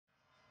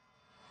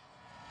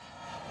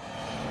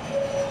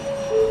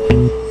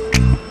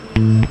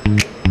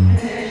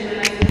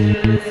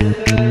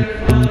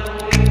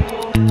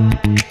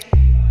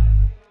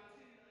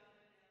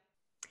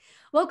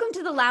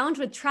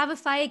with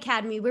Travefy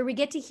Academy, where we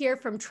get to hear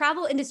from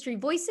travel industry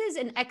voices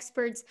and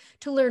experts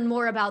to learn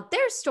more about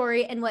their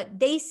story and what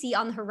they see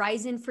on the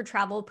horizon for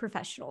travel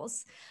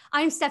professionals.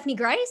 I'm Stephanie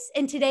Grice,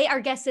 and today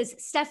our guest is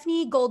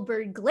Stephanie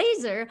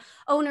Goldberg-Glazer,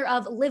 owner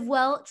of Live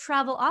Well,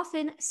 Travel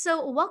Often.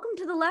 So welcome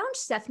to the lounge,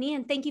 Stephanie,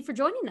 and thank you for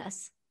joining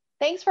us.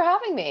 Thanks for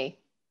having me.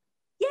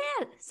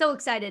 Yeah, so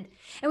excited.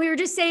 And we were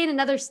just saying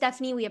another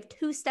Stephanie. We have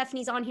two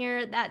Stephanies on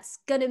here. That's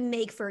going to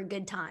make for a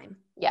good time.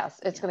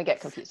 Yes, it's going to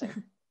get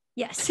confusing.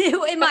 Yes,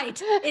 it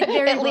might. It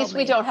very At least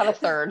we don't have a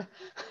third.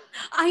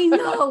 I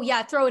know.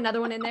 Yeah, throw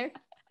another one in there.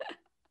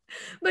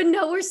 But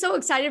no, we're so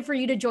excited for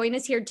you to join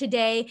us here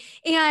today.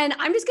 And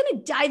I'm just going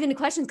to dive into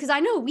questions because I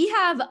know we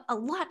have a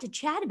lot to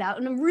chat about.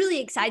 And I'm really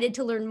excited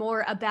to learn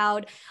more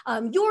about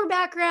your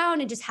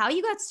background and just how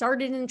you got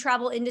started in the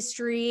travel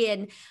industry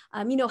and,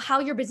 how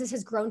your business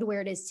has grown to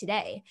where it is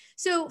today.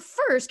 So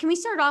first, can we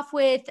start off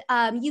with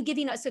you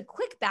giving us a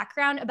quick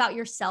background about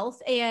yourself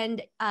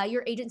and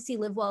your agency,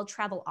 Live Well,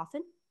 Travel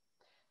Often?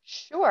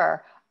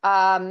 Sure.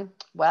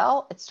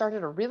 Well, it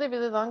started a really,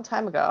 really long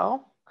time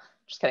ago.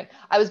 Just kidding.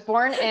 I was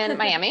born in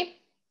Miami,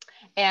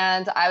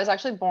 and I was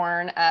actually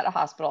born at a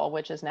hospital,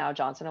 which is now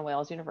Johnson &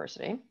 Wales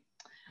University,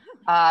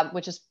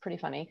 which is pretty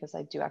funny because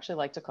I do actually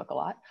like to cook a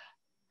lot,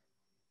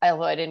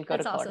 although I didn't go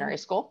to culinary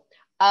school.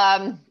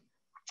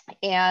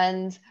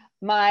 And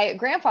my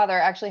grandfather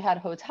actually had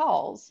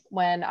hotels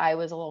when I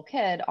was a little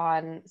kid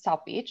on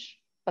South Beach,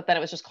 but then it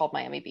was just called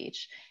Miami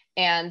Beach.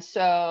 And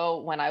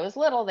so when I was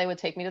little, they would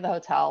take me to the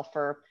hotel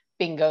for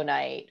bingo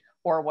night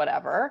or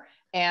whatever.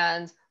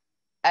 And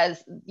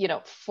as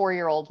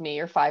 4-year-old me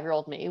or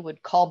 5-year-old me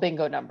would call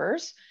bingo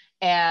numbers,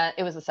 and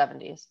it was the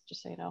 70s,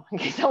 just so you know, in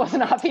case that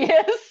wasn't obvious.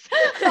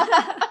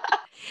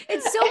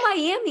 It's so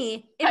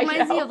Miami. It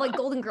reminds me of like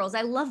Golden Girls.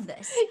 I love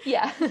this.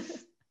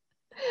 Yes.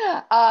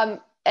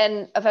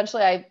 And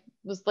eventually I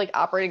was like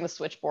operating the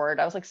switchboard.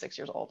 I was like 6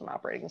 years old and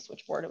operating the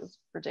switchboard. It was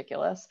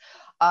ridiculous.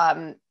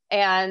 And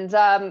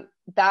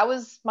that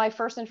was my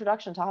first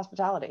introduction to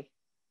hospitality.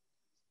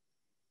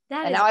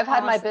 And now I've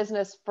had my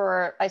business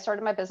I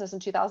started my business in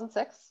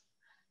 2006.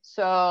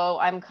 So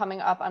I'm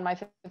coming up on my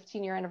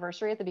 15-year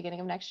anniversary at the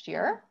beginning of next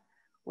year,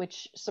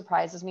 which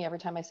surprises me every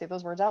time I say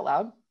those words out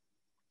loud.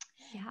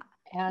 Yeah.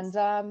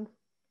 And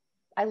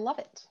I love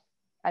it.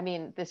 I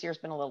mean, this year's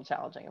been a little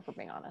challenging, if we're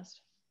being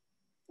honest.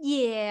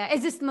 Yeah.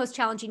 Is this the most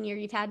challenging year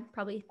you've had?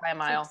 Probably. By a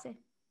mile.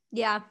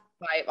 Yeah.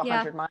 By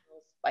 100 miles,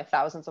 by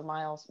thousands of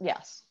miles.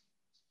 Yes.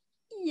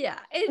 Yeah,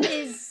 it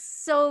is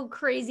so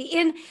crazy.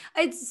 And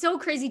it's so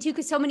crazy too,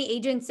 because so many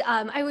agents,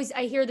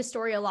 I hear the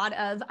story a lot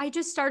of, I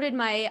just started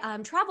my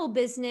travel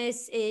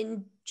business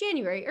in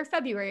January or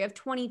February of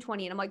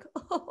 2020. And I'm like,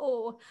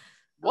 oh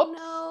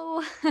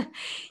no.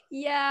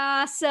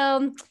 Yeah.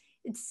 So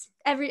it's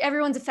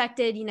everyone's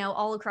affected,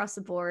 all across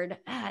the board.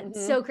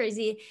 It's so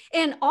crazy.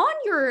 And on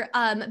your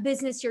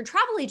business, your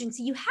travel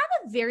agency, you have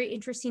a very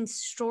interesting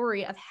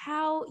story of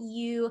how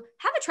you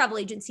have a travel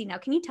agency now.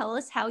 Can you tell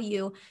us how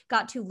you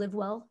got to Live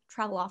Well,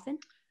 Travel Often?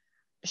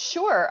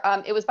 Sure.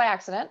 It was by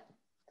accident.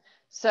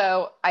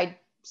 So I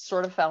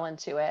sort of fell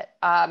into it.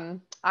 I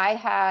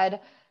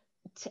had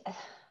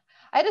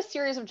a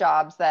series of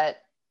jobs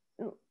that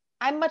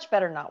I'm much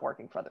better not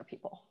working for other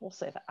people. We'll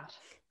say that.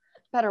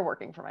 Better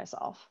working for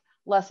myself.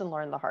 Lesson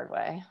learned the hard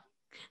way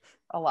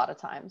a lot of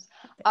times.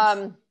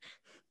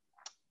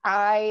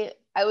 I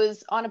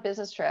was on a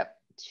business trip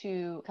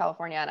to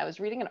California, and I was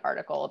reading an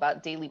article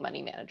about daily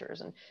money managers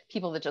and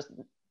people that just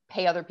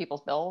pay other people's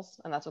bills,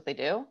 and that's what they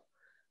do,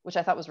 which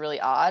I thought was really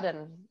odd.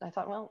 And I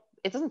thought, well,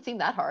 it doesn't seem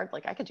that hard.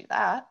 Like I could do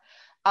that.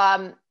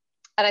 And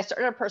I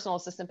started a personal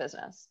assistant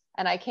business,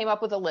 and I came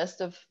up with a list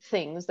of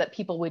things that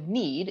people would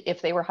need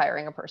if they were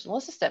hiring a personal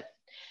assistant.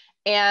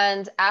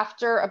 And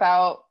after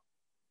about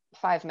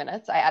 5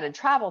 minutes, I added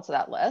travel to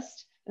that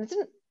list. And it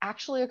didn't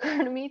actually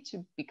occur to me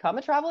to become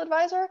a travel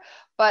advisor,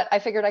 but I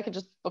figured I could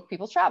just book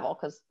people's travel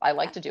because I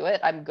like to do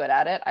it. I'm good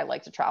at it. I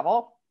like to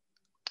travel.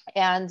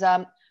 And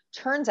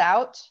turns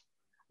out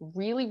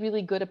really,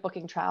 really good at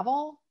booking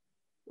travel,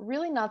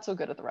 really not so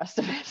good at the rest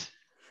of it.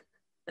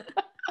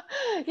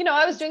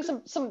 I was doing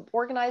some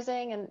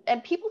organizing,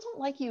 and people don't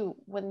like you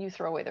when you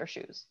throw away their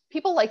shoes.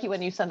 People like you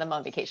when you send them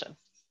on vacation.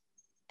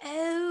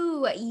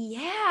 Oh,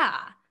 yeah.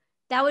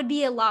 That would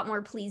be a lot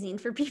more pleasing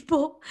for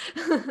people.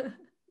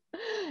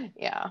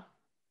 Yeah.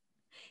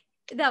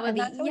 That would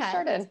that's how it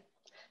started.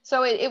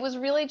 So it was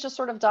really just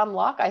sort of dumb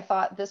luck. I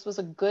thought this was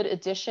a good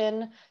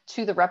addition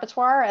to the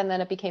repertoire, and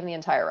then it became the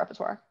entire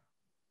repertoire.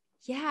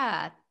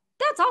 Yeah,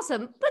 that's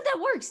awesome. But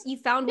that works. You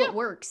found what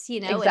works,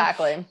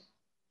 Exactly.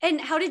 And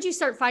how did you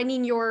start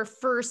finding your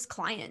first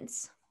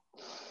clients?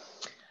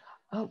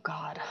 Oh,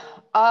 God.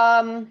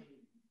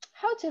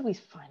 How did we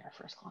find our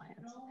first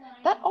clients?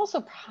 That also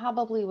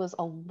probably was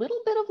a little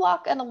bit of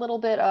luck and a little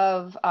bit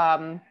of,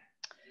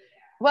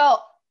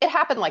 it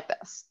happened like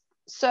this.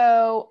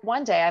 So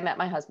one day I met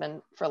my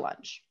husband for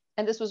lunch,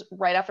 and this was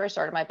right after I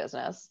started my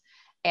business.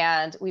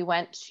 And we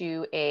went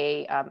to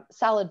a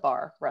salad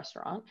bar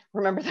restaurant.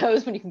 Remember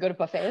those when you can go to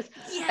buffets?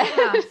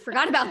 Yeah,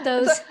 forgot about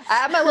those. So I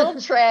have my little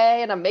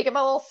tray and I'm making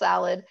my little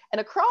salad. And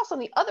across on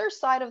the other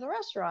side of the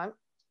restaurant,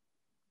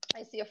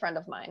 I see a friend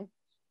of mine.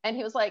 And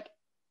he was like,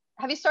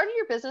 have you started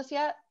your business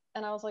yet?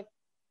 And I was like,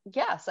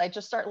 yes, I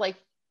just started like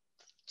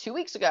 2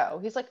 weeks ago.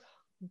 He's like,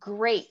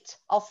 great.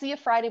 I'll see you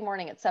Friday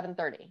morning at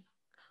 7:30.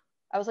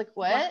 I was like,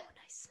 what? Wow,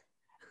 nice.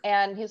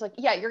 And he was like,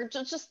 yeah, you're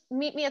just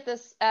meet me at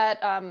this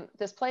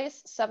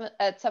place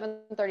at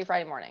 7:30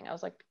 Friday morning. I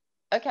was like,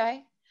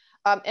 okay.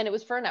 And it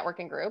was for a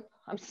networking group.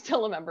 I'm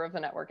still a member of the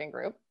networking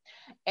group.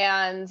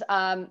 And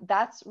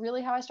that's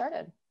really how I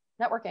started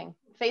networking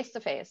face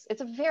to face.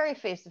 It's a very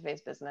face to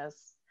face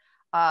business.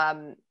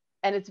 And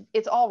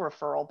it's all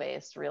referral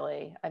based,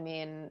 really. I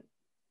mean,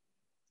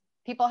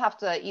 people have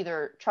to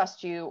either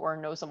trust you or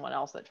know someone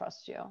else that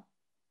trusts you.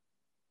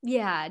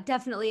 Yeah,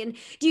 definitely. And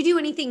do you do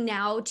anything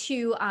now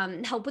to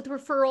help with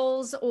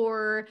referrals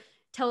or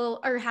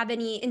have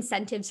any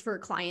incentives for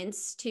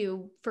clients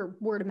for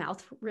word of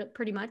mouth,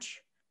 pretty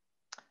much?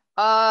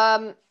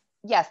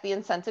 Yes, the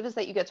incentive is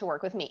that you get to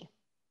work with me.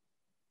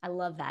 I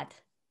love that.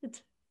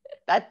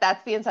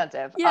 That's the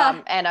incentive.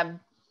 Yeah. And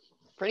I'm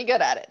pretty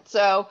good at it.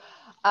 So,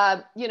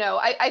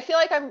 I feel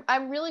like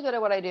I'm really good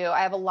at what I do. I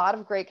have a lot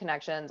of great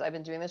connections. I've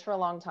been doing this for a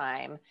long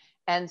time.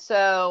 And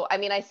so, I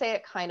mean, I say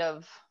it kind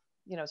of,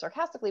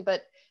 sarcastically,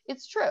 but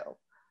it's true.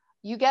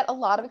 You get a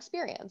lot of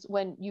experience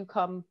when you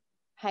come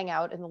hang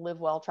out in the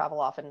Live Well, Travel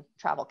Often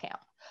travel camp.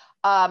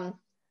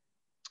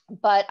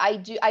 But I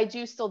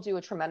do still do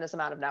a tremendous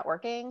amount of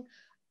networking.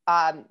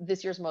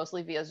 This year's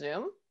mostly via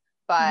Zoom,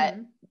 but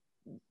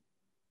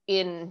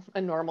in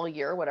a normal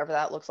year, whatever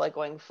that looks like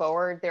going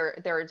forward,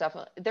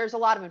 there's a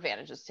lot of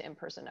advantages to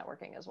in-person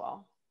networking as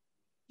well.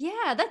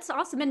 Yeah, that's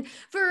awesome. And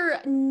for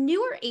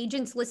newer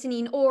agents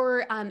listening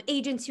or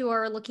agents who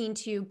are looking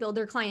to build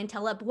their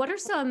clientele up, what are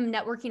some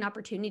networking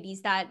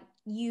opportunities that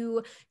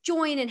you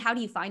join and how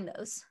do you find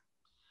those?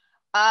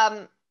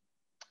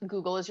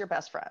 Google is your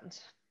best friend,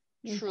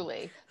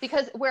 truly,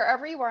 because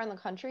wherever you are in the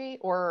country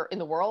or in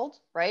the world,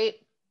 right?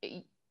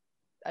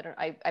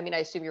 I mean, I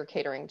assume you're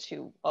catering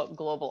to a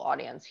global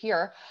audience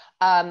here.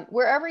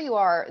 Wherever you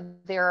are,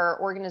 there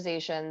are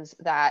organizations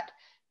that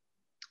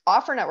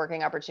offer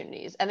networking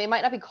opportunities, and they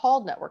might not be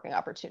called networking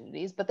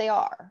opportunities, but they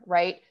are,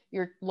 right?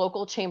 Your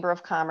local chamber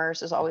of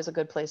commerce is always a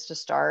good place to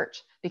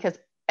start because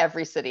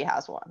every city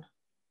has one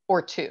or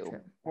two.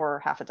 True. Or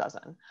half a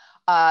dozen.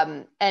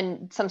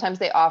 And sometimes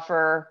they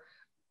offer,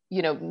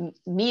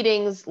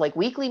 meetings like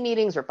weekly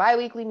meetings or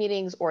biweekly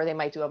meetings, or they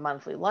might do a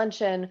monthly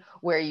luncheon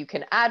where you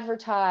can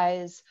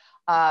advertise.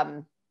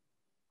 I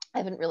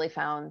haven't really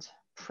found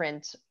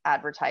print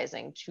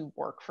advertising to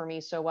work for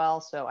me so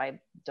well, so I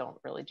don't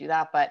really do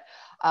that. But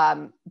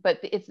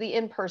it's the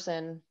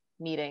in-person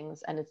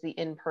meetings and it's the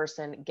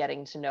in-person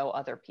getting to know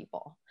other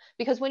people.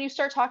 Because when you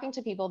start talking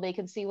to people, they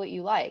can see what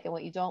you like and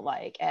what you don't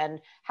like, and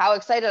how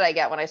excited I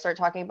get when I start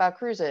talking about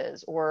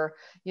cruises or,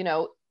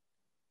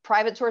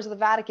 private tours of the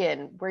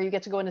Vatican, where you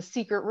get to go in a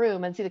secret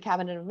room and see the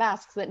cabinet of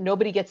masks that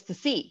nobody gets to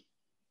see.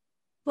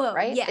 Whoa,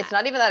 right? Yeah. It's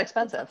not even that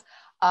expensive.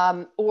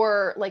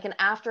 Or like an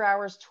after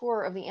hours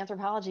tour of the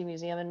Anthropology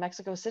Museum in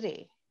Mexico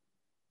City,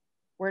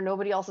 where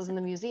nobody else is in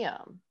the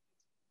museum.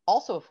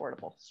 Also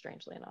affordable,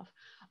 strangely enough.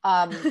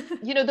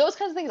 Those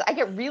kinds of things I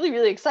get really,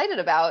 really excited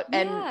about.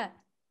 Yeah. And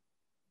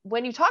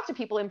when you talk to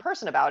people in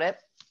person about it,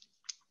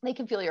 they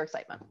can feel your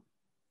excitement.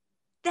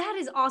 That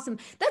is awesome.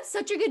 That's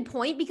such a good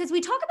point because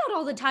we talk about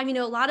all the time,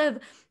 a lot of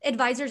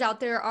advisors out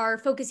there are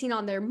focusing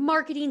on their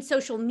marketing,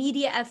 social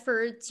media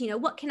efforts,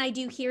 what can I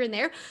do here and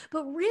there?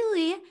 But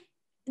really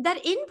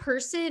that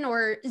in-person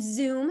or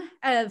Zoom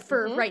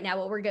for right now,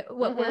 what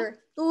we're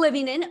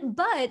living in,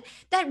 but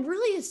that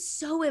really is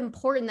so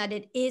important that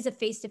it is a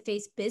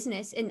face-to-face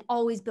business and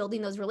always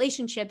building those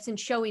relationships and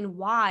showing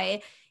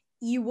why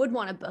you would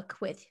want to book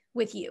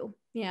with you,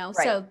 Right.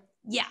 So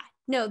yeah.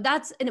 No,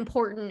 that's an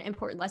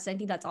important lesson. I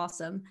think that's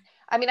awesome.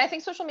 I mean, I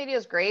think social media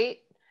is great.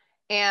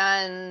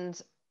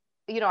 And,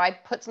 I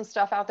put some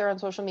stuff out there on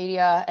social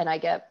media and I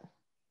get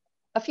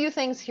a few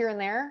things here and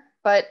there,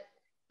 but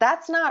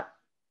that's not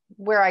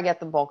where I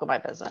get the bulk of my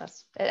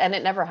business. And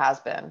it never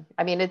has been.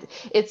 I mean,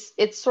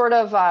 it's sort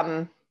of,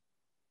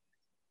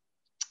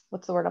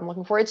 what's the word I'm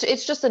looking for?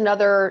 It's just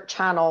another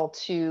channel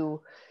to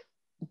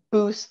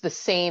boost the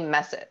same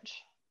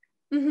message.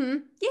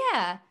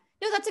 Yeah.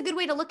 No, that's a good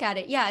way to look at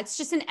it. Yeah, it's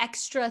just an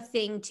extra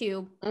thing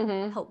to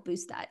help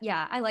boost that.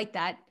 Yeah, I like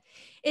that.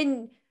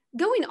 And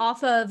going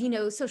off of,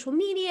 social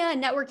media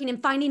and networking and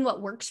finding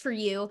what works for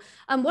you,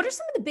 what are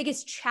some of the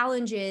biggest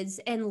challenges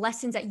and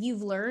lessons that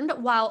you've learned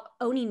while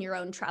owning your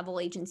own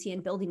travel agency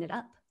and building it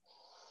up?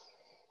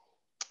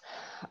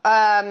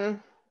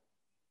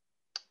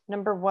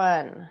 Number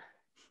one.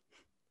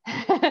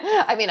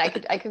 I mean,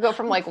 I could go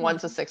from like 1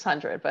 to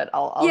 600, but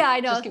I'll yeah, I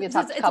know. Just give you a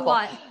top couple. It's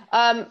a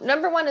lot.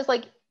 Number one is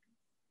like,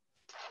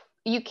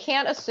 you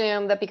can't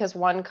assume that because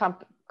one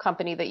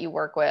company that you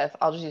work with,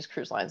 I'll just use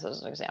cruise lines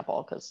as an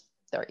example because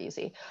they're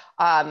easy.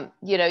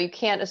 You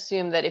can't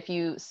assume that if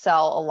you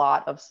sell a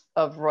lot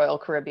of Royal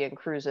Caribbean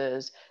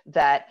cruises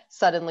that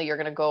suddenly you're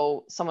going to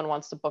go, someone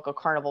wants to book a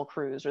Carnival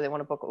cruise, or they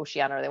want to book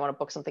Oceania, or they want to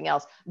book something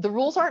else. The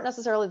rules aren't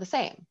necessarily the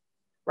same,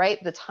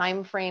 right? The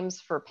time frames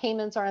for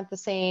payments aren't the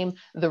same.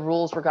 The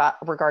rules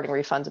regarding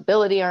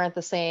refundability aren't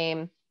the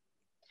same.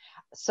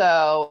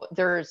 So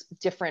there's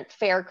different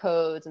fare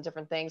codes and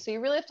different things. So you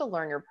really have to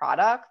learn your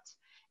product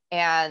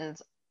and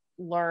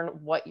learn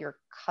what your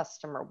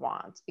customer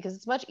wants, because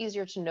it's much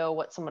easier to know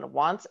what someone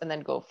wants and then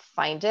go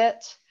find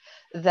it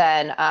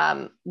than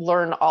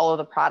learn all of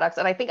the products.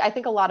 And I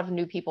think a lot of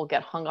new people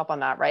get hung up on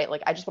that, right?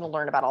 Like, I just want to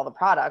learn about all the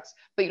products,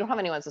 but you don't have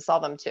anyone to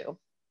sell them to.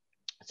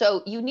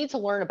 So you need to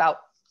learn about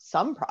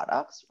some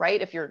products,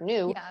 right? If you're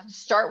new,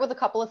 start with a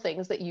couple of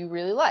things that you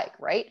really like,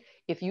 right?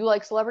 If you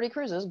like celebrity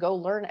cruises, go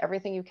learn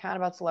everything you can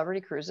about celebrity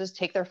cruises,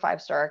 take their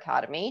 5-star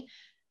academy,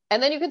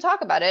 and then you can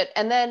talk about it.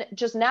 And then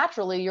just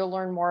naturally, you'll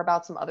learn more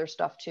about some other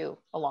stuff too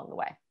along the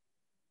way.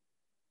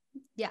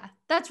 Yeah,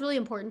 that's really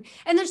important.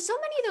 And there's so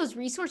many of those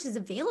resources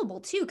available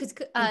too, because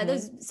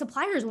those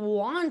suppliers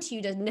want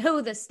you to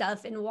know this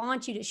stuff and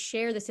want you to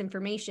share this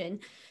information.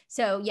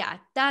 So yeah,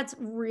 that's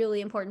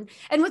really important.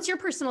 And what's your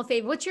personal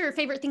favorite? What's your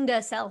favorite thing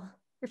to sell?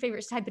 Your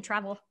favorite type of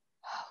travel?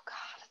 Oh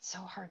God, it's so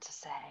hard to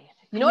say.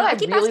 You know what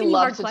I really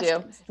love to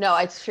do? No,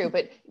 it's true.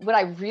 But what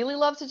I really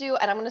love to do,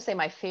 and I'm going to say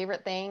my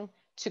favorite thing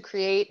to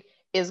create,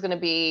 is going to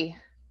be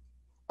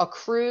a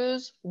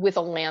cruise with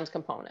a land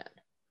component.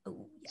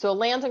 Oh, yeah. So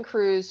land and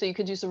cruise, so you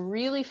could do some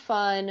really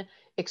fun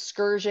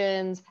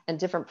excursions and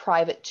different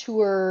private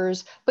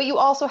tours, but you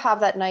also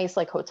have that nice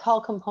like hotel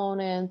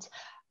component,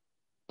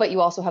 but you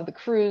also have the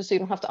cruise, so you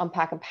don't have to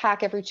unpack and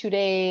pack every 2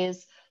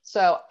 days.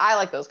 So I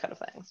like those kind of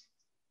things.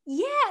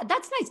 Yeah,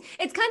 that's nice.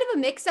 It's kind of a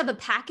mix of a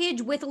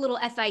package with a little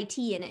FIT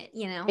in it,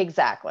 you know?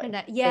 Exactly.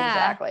 Yeah.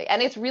 Exactly.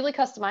 And it's really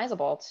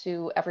customizable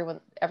to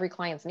every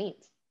client's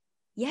needs.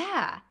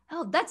 Yeah.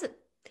 Oh,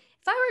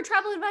 if I were a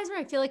travel advisor,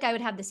 I feel like I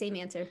would have the same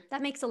answer.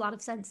 That makes a lot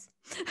of sense.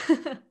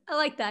 I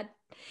like that.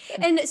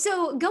 And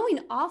so going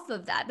off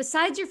of that,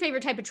 besides your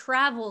favorite type of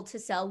travel to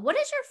sell, what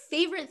is your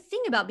favorite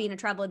thing about being a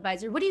travel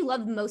advisor? What do you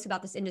love most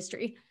about this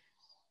industry?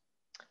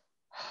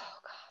 Oh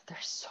God,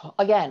 there's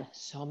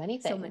so many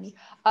things. So many.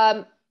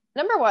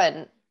 Number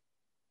one,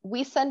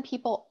 we send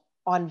people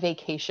on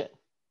vacation.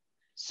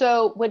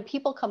 So when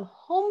people come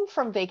home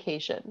from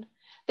vacation,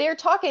 they are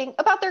talking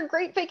about their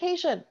great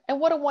vacation and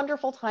what a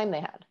wonderful time they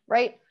had,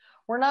 right?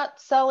 We're not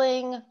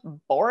selling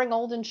boring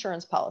old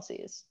insurance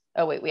policies.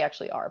 Oh, wait, we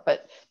actually are,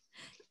 but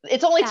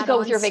it's only to go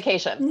with your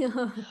vacation.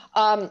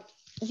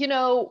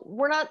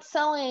 We're not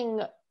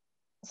selling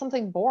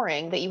something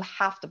boring that you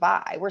have to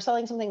buy. We're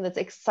selling something that's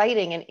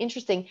exciting and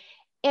interesting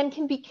and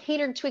can be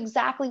catered to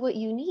exactly what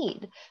you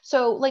need.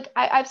 So like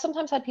I've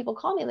sometimes had people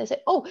call me and they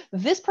say, oh,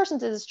 this person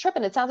did this trip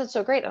and it sounded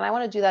so great and I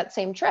want to do that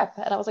same trip.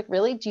 And I was like,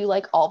 really? Do you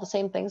like all the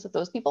same things that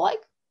those people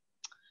like?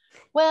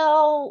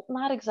 Well,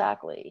 not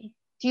exactly.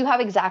 Do you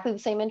have exactly the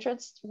same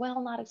interests?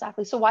 Well, not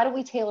exactly. So why don't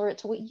we tailor it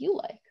to what you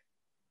like?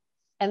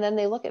 And then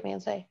they look at me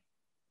and say,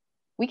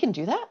 we can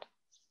do that?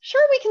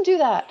 Sure, we can do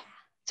that.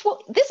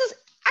 This is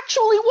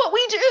actually what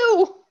we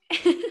do.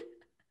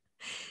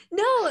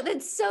 No,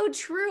 that's so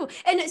true.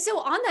 And so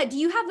on that, do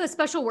you have a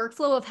special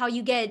workflow of how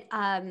you get,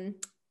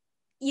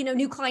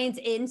 new clients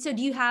in? So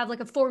do you have like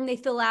a form they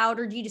fill out,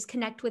 or do you just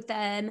connect with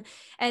them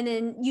and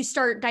then you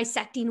start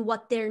dissecting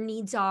what their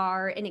needs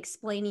are and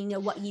explaining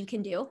what you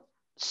can do?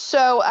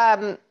 So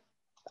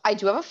I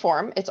do have a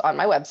form. It's on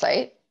my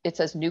website. It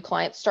says new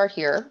clients start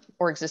here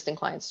or existing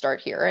clients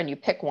start here, and you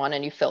pick one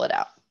and you fill it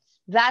out.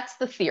 That's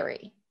the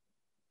theory.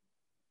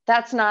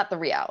 That's not the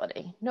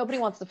reality. Nobody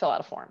wants to fill out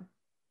a form.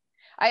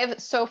 I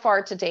have so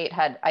far to date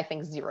had, I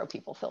think, 0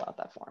 people fill out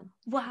that form.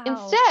 Wow.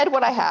 Instead,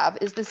 what I have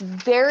is this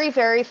very,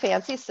 very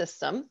fancy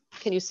system.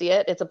 Can you see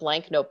it? It's a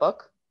blank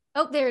notebook.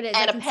 Oh, there it is.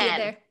 And I can see it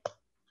there.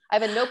 I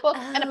have a notebook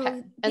and a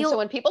pen. And so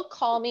when people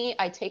call me,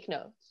 I take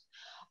notes.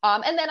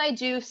 And then I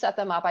do set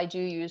them up. I do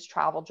use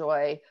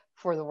TravelJoy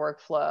for the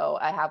workflow.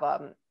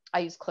 I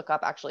use ClickUp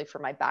actually for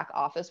my back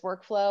office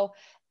workflow.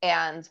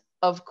 And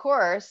of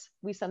course,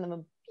 we send them a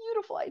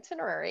beautiful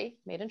itinerary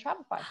made in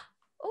Travelify.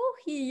 Oh,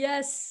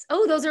 yes.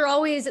 Oh, those are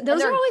always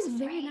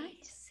very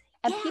nice.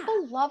 And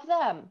people love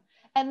them.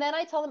 And then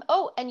I tell them,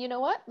 oh, and you know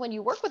what? When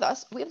you work with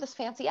us, we have this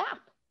fancy app.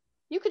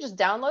 You could just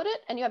download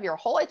it and you have your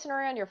whole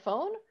itinerary on your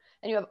phone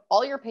and you have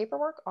all your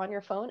paperwork on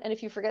your phone. And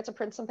if you forget to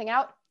print something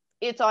out,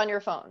 it's on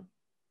your phone.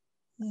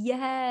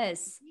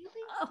 Yes. Really?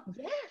 Oh,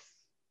 yes.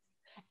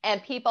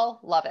 And people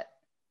love it.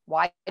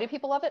 Why do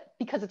people love it?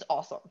 Because it's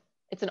awesome.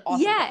 It's an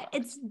awesome product.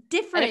 It's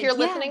different. And if you're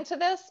listening to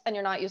this and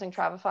you're not using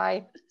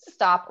Travify,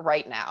 stop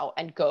right now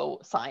and go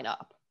sign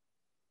up.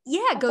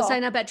 Yeah, go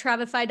sign up at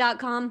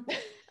Travify.com.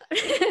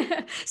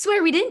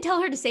 Swear, we didn't tell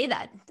her to say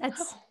that.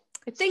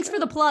 Thanks for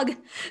the plug.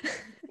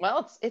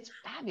 Well, it's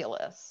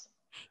fabulous.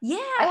 Yeah.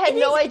 I had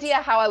no idea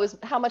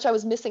how much I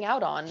was missing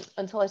out on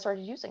until I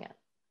started using it.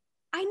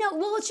 I know.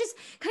 Well, it's just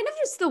kind of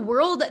just the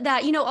world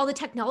that, all the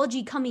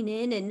technology coming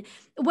in and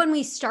when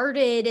we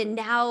started and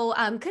now,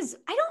 because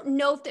I don't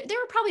know if there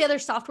were probably other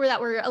software that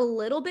were a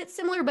little bit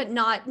similar, but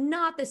not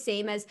the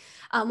same as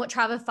what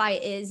Travefy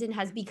is and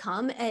has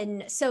become.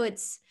 And so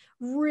it's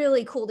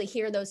really cool to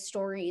hear those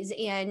stories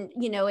and,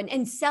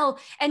 and sell,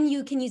 and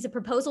you can use a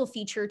proposal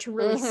feature to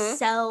really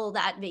sell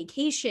that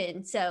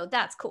vacation. So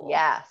that's cool.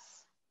 Yes.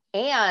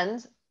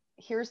 And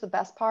here's the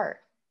best part.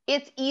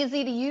 It's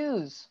easy to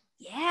use.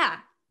 Yeah.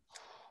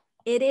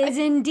 It is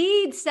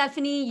indeed,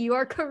 Stephanie. You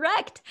are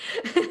correct.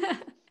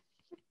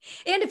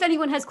 And if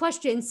anyone has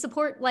questions,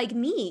 support like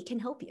me can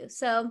help you.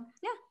 So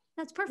yeah,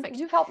 that's perfect.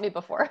 You've helped me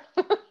before.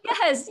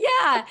 Yes.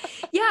 Yeah.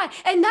 Yeah.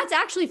 And that's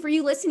actually for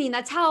you listening.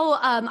 That's how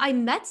I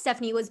met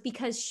Stephanie, was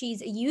because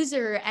she's a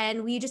user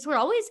and we just were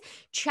always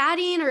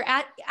chatting or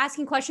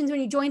asking questions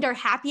when you joined our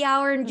happy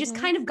hour and just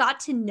kind of got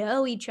to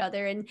know each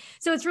other. And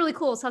so it's really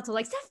cool. So it's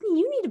like, Stephanie,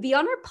 you need to be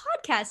on our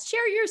podcast,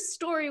 share your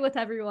story with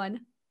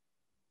everyone.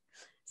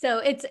 So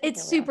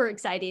it's super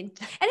exciting.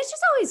 And it's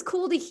just always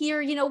cool to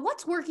hear,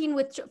 what's working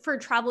for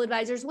travel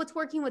advisors, what's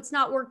working, what's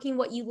not working,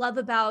 what you love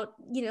about,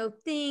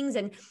 things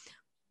and,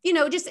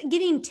 just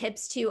giving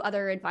tips to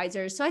other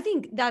advisors. So I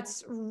think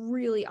that's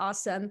really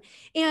awesome.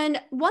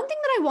 And one thing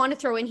that I want to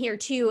throw in here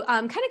too,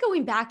 kind of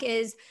going back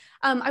is,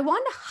 I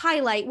want to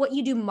highlight what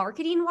you do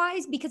marketing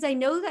wise, because I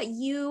know that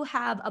you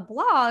have a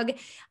blog,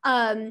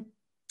 and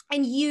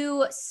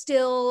you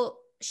still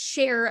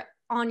share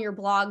on your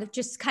blog,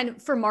 just kind of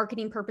for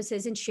marketing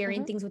purposes and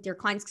sharing things with your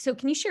clients. So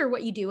can you share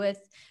what you do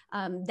with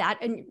that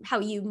and how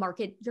you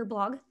market your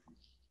blog?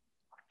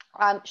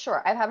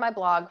 Sure. I've had my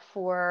blog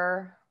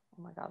for,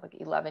 oh my God, like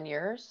 11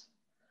 years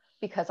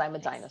because I'm a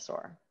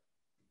dinosaur.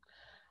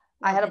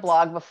 I had a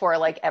blog before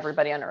like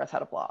everybody on earth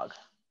had a blog,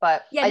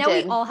 but yeah, now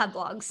we all have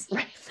blogs.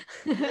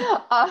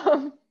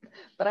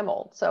 But I'm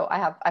old. So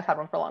I've had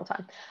one for a long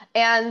time.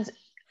 And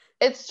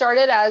it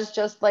started as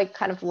just like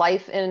kind of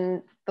life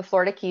in the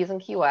Florida Keys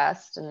and Key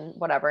West and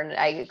whatever. And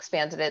I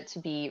expanded it to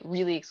be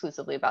really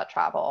exclusively about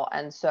travel.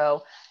 And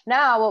so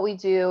now what we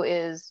do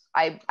is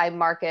I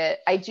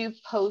do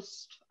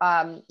post,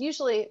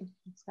 usually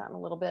it's gotten a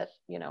little bit,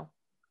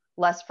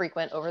 less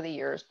frequent over the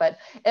years, but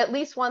at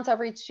least once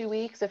every 2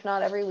 weeks, if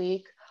not every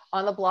week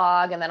on the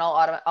blog. And then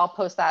I'll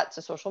post that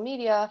to social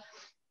media.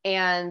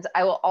 And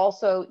I will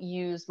also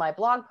use my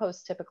blog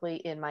posts typically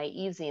in my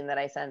e-zine that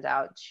I send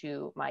out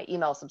to my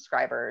email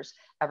subscribers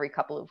every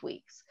couple of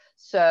weeks.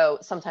 So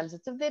sometimes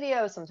it's a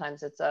video,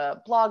 sometimes it's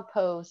a blog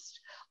post.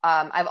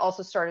 I've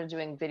also started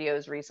doing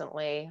videos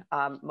recently,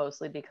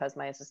 mostly because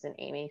my assistant,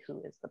 Amy,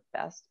 who is the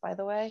best, by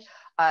the way,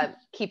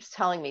 keeps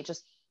telling me,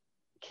 just,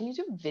 can you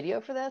do a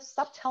video for this?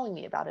 Stop telling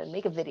me about it and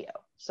make a video.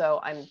 So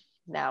I'm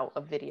now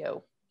a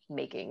video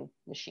making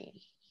machine.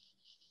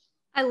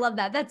 I love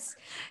that.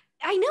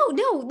 I know,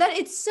 no, that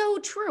it's so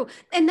true.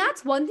 And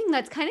that's one thing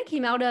that's kind of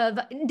came out of,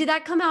 did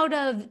that come out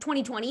of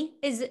 2020?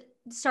 Is it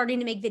starting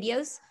to make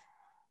videos?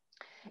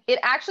 It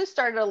actually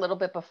started a little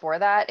bit before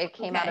that. It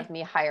came out of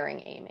me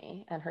hiring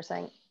Amy and her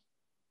saying,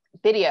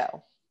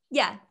 video.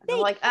 Yeah. I'm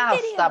like,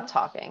 oh, stop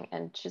talking.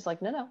 And she's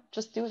like, no,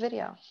 just do a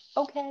video.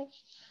 Okay.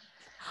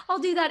 I'll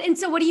do that. And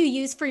so what do you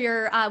use for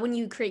your, when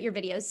you create your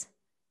videos?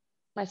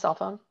 My cell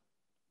phone.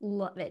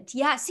 Love it.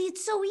 Yeah. See,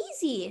 it's so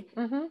easy.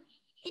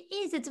 It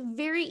is. It's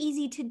very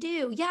easy to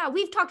do. Yeah.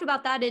 We've talked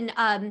about that in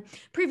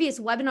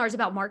previous webinars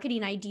about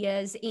marketing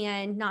ideas,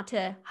 and not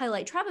to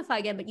highlight Travefy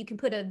again, but you can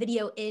put a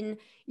video in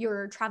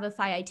your Travefy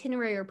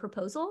itinerary or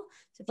proposal.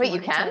 So if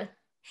you can?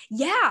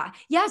 Yeah.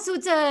 So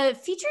it's a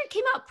feature. It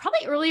came out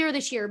probably earlier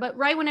this year, but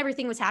right when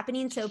everything was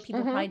happening. So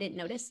people probably didn't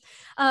notice.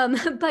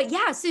 But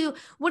yeah, so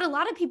what not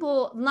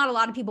a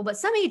lot of people, but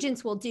some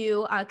agents will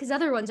do, because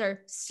other ones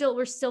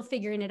we're still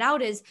figuring it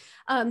out, is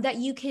that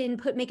you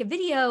can make a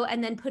video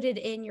and then put it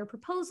in your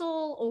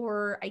proposal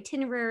or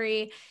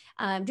itinerary,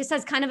 just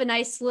as kind of a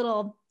nice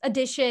little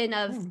addition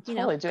of,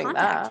 totally doing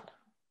contact.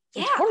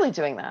 That. I'm totally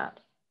doing that.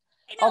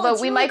 Know, although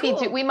we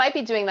really might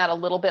be doing that a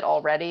little bit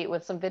already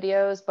with some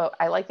videos, but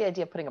I like the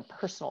idea of putting a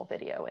personal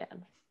video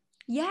in.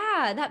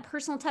 Yeah, that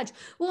personal touch.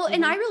 Well,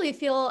 and I really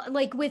feel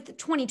like with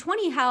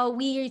 2020, how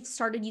we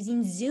started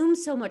using Zoom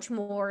so much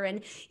more,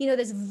 and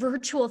this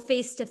virtual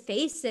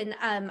face-to-face, and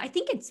I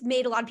think it's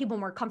made a lot of people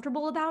more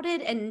comfortable about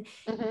it, and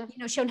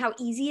shown how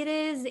easy it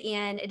is,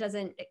 and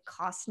it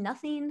costs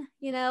nothing,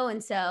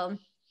 and so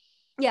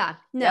yeah,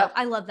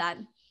 I love that.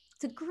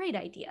 It's a great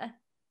idea.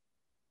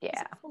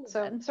 Yeah.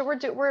 So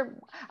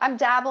I'm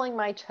dabbling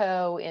my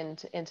toe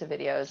into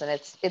videos,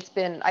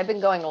 and I've been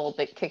going a little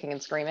bit kicking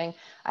and screaming.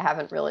 I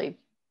haven't really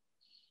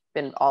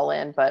been all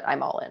in, but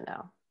I'm all in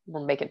now.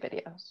 We're making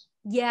videos.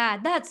 Yeah,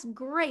 that's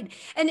great.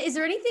 And is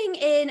there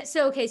anything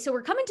so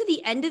we're coming to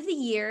the end of the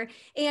year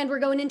and we're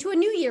going into a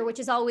new year,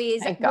 which is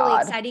always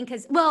really exciting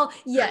because, well,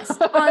 yes,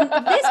 on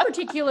this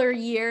particular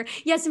year,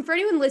 yes. And for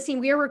anyone listening,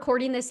 we are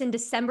recording this in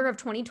December of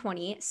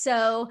 2020.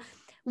 So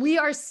We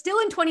are still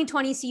in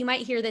 2020, so you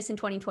might hear this in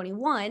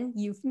 2021.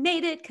 You've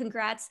made it.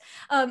 Congrats.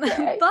 But we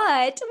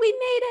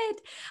made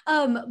it.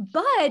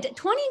 But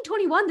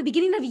 2021, the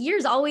beginning of the year,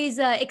 is always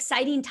an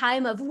exciting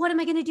time of what am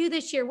I going to do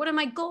this year? What are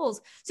my goals?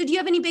 So do you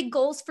have any big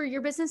goals for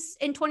your business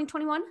in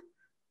 2021?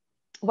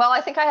 Well, I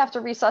think I have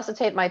to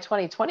resuscitate my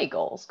 2020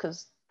 goals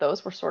because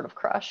those were sort of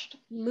crushed.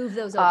 Move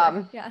those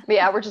over.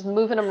 Yeah, we're just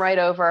moving them right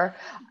over.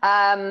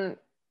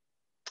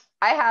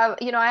 I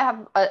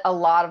have a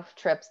lot of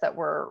trips that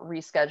were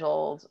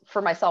rescheduled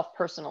for myself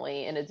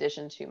personally, in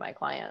addition to my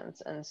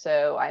clients. And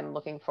so I'm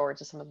looking forward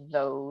to some of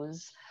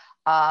those.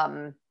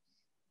 Can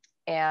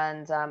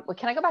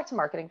I go back to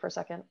marketing for a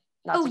second?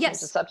 Not to change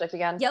the subject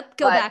again. Yep,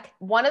 go back.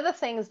 One of the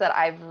things that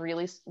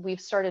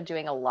we've started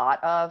doing a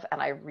lot of,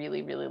 and I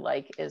really, really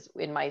like, is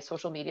in my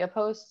social media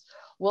posts,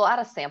 we'll add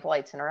a sample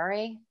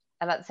itinerary.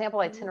 And that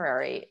sample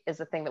itinerary is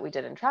the thing that we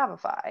did in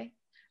Travefy.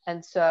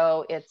 And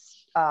so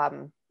it's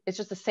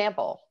just a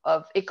sample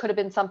of, it could have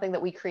been something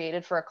that we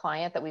created for a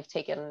client that we've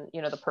taken,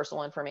 the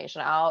personal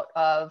information out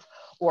of,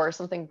 or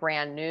something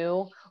brand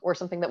new, or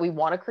something that we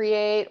want to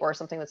create, or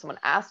something that someone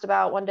asked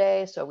about one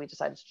day. So we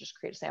decided to just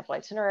create a sample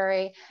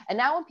itinerary. And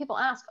now when people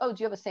ask, oh,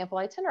 do you have a sample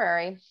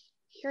itinerary?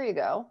 Here you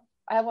go.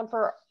 I have one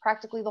for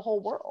practically the whole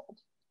world.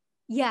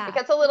 Yeah. It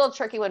gets a little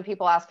tricky when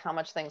people ask how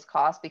much things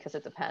cost, because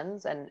it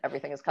depends and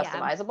everything is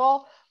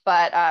customizable.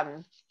 But,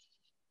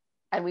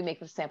 and we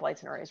make the sample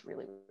itineraries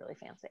really, really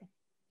fancy.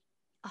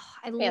 Oh,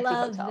 I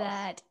love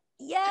that.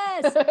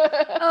 Yes.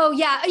 Oh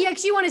yeah. Yeah.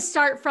 Cause you want to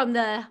start from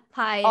the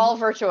high. All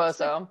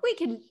virtuoso. We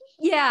can.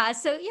 Yeah.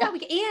 So yeah, we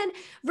can. And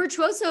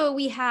virtuoso,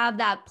 we have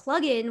that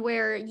plugin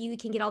where you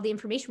can get all the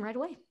information right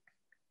away.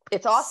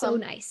 It's awesome. So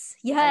nice.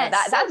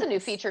 Yes. That's a new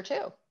feature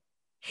too.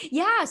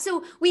 Yeah.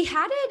 So we've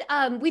had it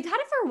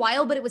for a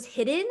while, but it was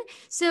hidden.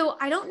 So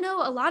I don't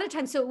know, a lot of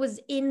times. So it was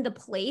in the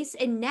place.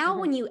 And now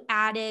when you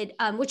added,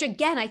 which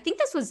again, I think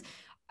this was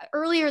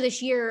earlier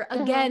this year,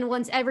 again,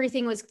 once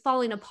everything was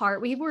falling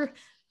apart, we were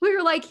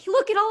like,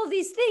 look at all of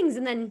these things.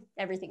 And then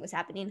everything was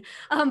happening.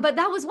 But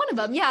that was one of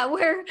them. Yeah.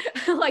 Where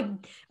like,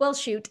 well,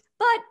 shoot,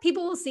 but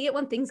people will see it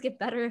when things get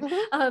better.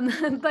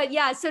 But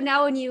yeah, so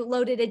now when you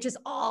load it, it just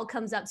all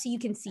comes up so you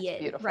can see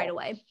it right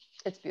away.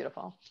 It's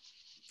beautiful.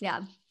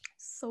 Yeah.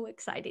 So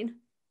exciting.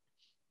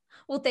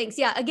 Well, thanks.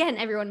 Yeah. Again,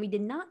 everyone, we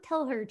did not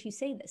tell her to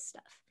say this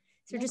stuff.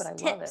 So just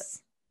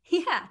tips.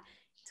 Yeah.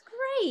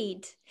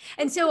 Great.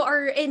 And so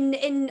in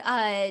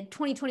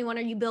 2021,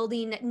 are you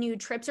building new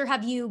trips, or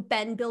have you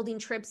been building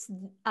trips,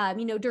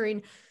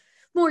 during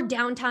more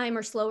downtime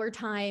or slower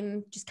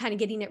time, just kind of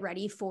getting it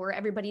ready for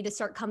everybody to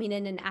start coming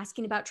in and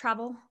asking about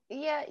travel?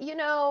 Yeah.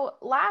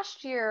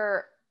 Last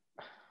year,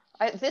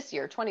 this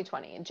year,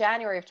 2020, in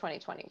January of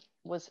 2020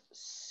 was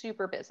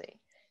super busy.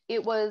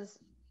 It was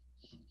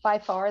by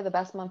far the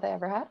best month I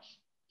ever had.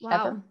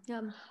 Wow.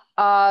 Ever.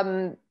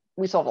 Yeah.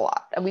 We sold a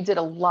lot, and we did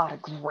a lot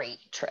of great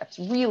trips,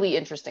 really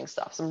interesting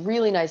stuff, some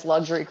really nice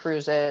luxury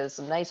cruises,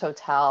 some nice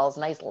hotels,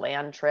 nice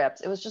land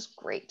trips. It was just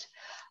great.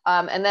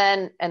 And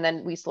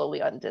then we slowly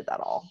undid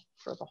that all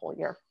for the whole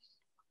year.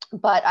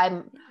 But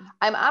I'm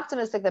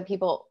optimistic that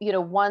people,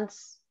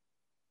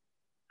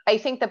 I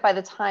think that by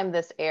the time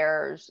this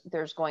airs,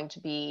 there's going to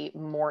be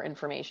more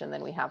information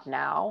than we have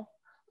now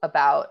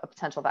about a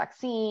potential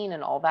vaccine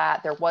and all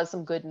that. There was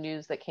some good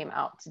news that came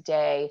out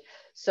today.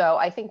 So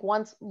I think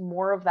once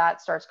more of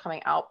that starts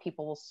coming out,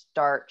 people will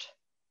start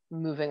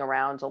moving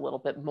around a little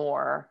bit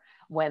more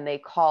when they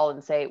call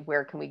and say,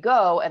 where can we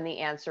go? And the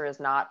answer is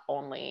not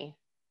only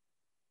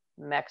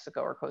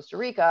Mexico or Costa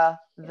Rica,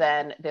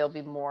 then they'll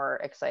be more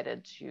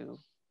excited to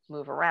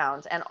move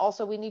around. And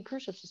also we need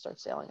cruise ships to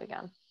start sailing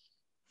again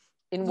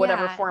in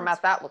whatever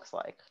format that looks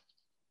like.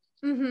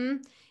 Mm-hmm.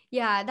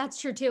 Yeah, that's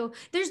true too.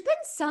 There's been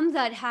some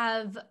that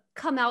have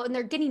come out and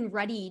they're getting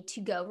ready to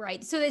go,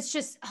 right? So it's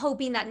just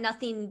hoping that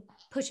nothing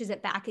pushes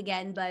it back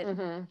again. But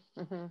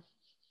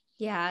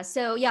yeah,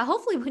 so yeah,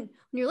 hopefully when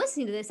you're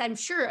listening to this, I'm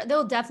sure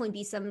there'll definitely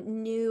be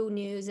some new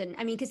news. And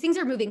I mean, because things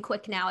are moving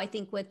quick now, I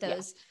think, with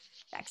those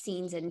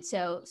vaccines. And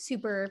so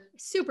super,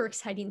 super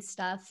exciting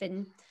stuff.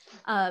 And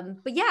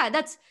but yeah,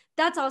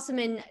 that's awesome.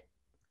 And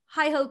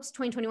high hopes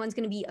 2021 is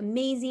going to be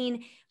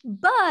amazing.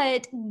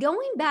 But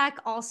going back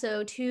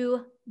also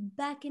to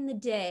back in the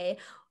day,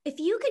 if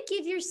you could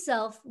give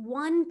yourself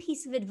one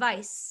piece of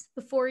advice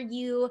before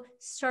you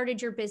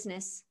started your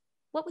business,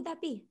 what would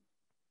that be?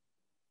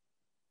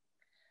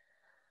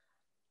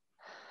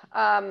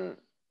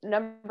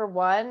 Number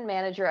one,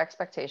 manage your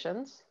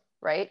expectations,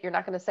 right? You're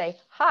not going to say,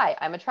 hi,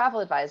 I'm a travel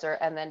advisor.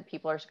 And then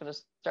people are just going to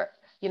start,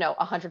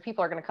 100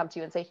 people are going to come to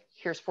you and say,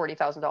 here's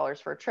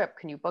 $40,000 for a trip.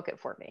 Can you book it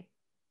for me?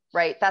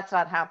 Right? That's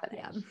not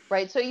happening.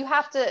 Right? So you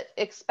have to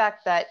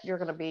expect that you're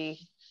going to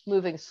be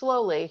moving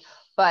slowly,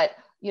 but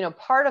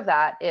part of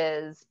that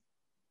is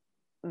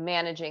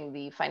managing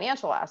the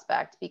financial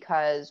aspect,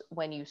 because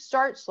when you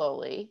start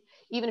slowly,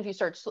 even if you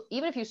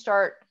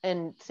start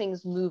and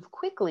things move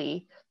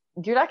quickly,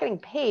 you're not getting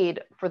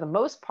paid for the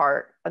most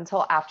part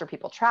until after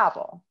people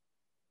travel,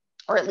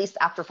 or at least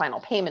after final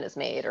payment is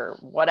made, or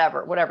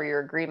whatever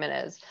your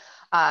agreement is.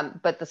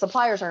 But the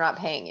suppliers are not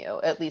paying you,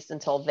 at least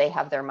until they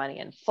have their money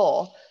in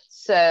full.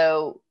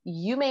 So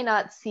you may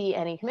not see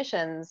any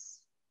commissions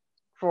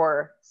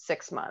for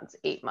 6 months,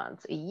 8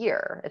 months, a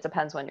year. It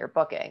depends when you're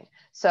booking.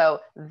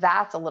 So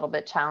that's a little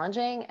bit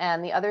challenging.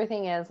 And the other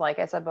thing is, like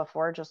I said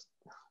before, just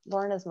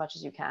learn as much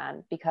as you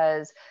can,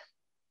 because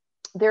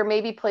there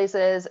may be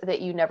places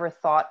that you never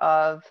thought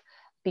of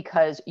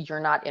because you're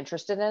not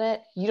interested in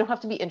it. You don't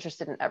have to be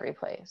interested in every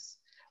place,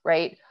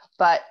 right?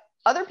 But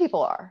other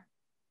people are.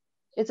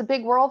 It's a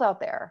big world out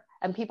there,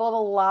 and people have a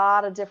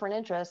lot of different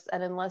interests.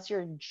 And unless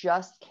you're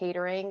just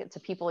catering to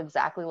people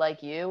exactly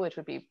like you, which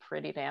would be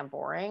pretty damn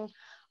boring,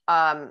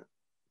 learn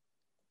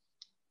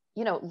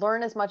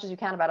as much as you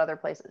can about other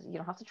places. You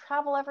don't have to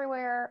travel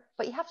everywhere,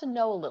 but you have to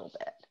know a little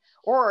bit,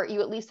 or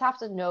you at least have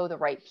to know the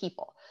right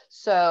people.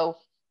 So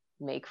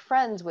make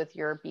friends with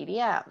your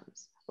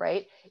BDMs,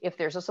 right? If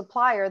there's a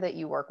supplier that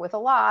you work with a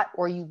lot,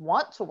 or you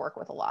want to work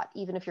with a lot,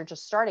 even if you're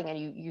just starting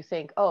and you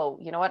think, oh,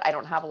 you know what, I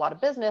don't have a lot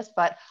of business,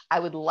 but I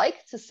would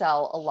like to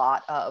sell a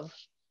lot of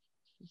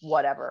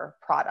whatever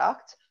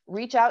product,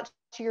 reach out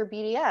to your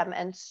BDM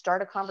and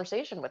start a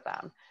conversation with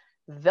them.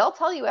 They'll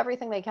tell you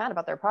everything they can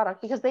about their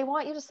product because they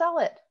want you to sell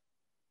it.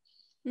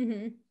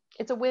 Mm-hmm.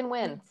 It's a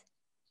win-win.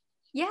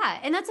 Yeah.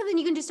 And that's something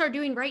you can just start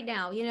doing right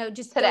now,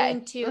 just Today.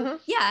 going to,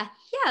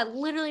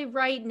 literally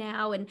right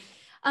now. And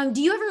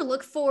do you ever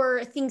look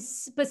for things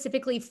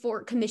specifically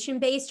for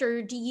commission-based,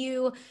 or do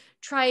you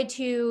try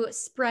to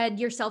spread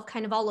yourself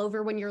kind of all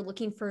over when you're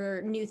looking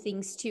for new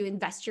things to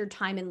invest your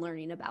time in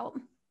learning about?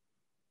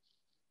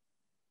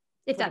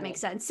 If that makes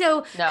sense.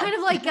 So no. Kind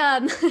of like,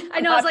 I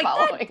know I was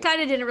like, that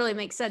kind of didn't really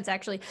make sense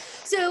actually.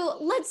 So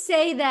let's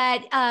say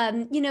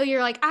that,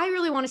 you're like, I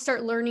really want to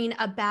start learning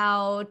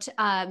about,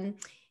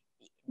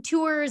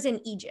 tours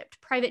in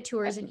Egypt, private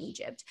tours in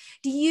Egypt.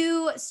 Do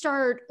you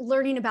start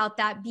learning about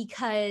that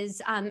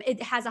because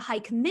it has a high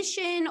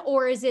commission,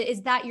 or is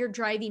that your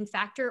driving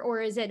factor, or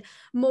is it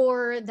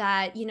more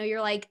that,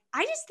 you're like,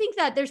 I just think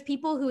that there's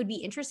people who would be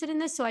interested in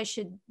this, so I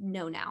should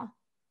know now?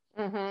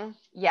 Mm-hmm.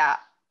 Yeah.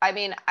 I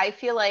mean, I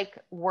feel like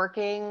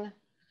you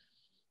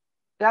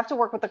have to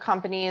work with the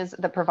companies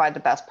that provide the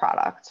best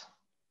product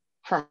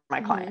for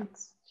my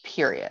clients,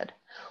 period.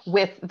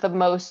 With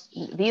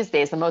these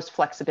days, the most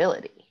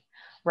flexibility,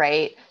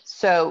 right?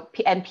 So,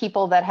 and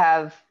people that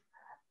have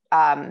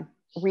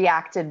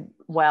reacted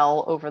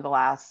well over the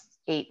last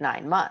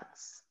 8-9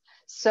 months.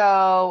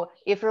 So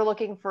if you're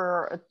looking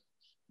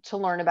to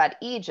learn about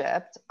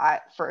Egypt,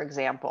 for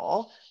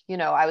example,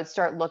 I would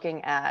start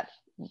looking at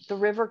the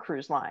river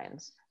cruise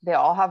lines. They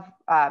all have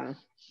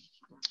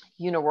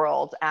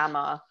Uniworld,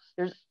 AMA.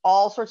 There's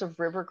all sorts of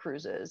river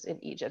cruises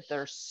in Egypt that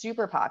are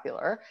super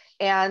popular,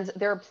 and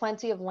there are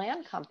plenty of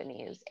land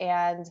companies.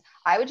 And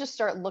I would just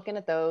start looking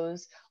at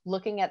those,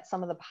 looking at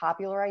some of the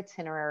popular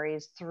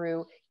itineraries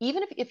through,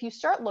 even if you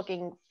start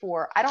looking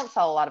for, I don't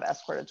sell a lot of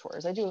escorted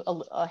tours. I do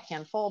a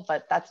handful,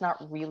 but that's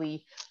not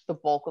really the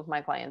bulk of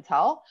my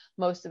clientele.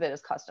 Most of it is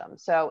custom.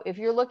 So if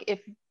you look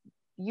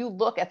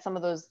at some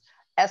of those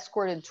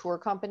escorted tour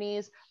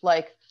companies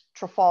like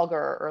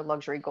Trafalgar or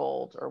Luxury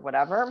Gold or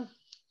whatever,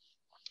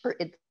 or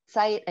its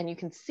site, and you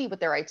can see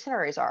what their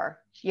itineraries are,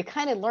 you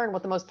kind of learn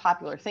what the most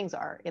popular things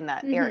are in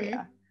that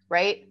area,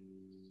 right?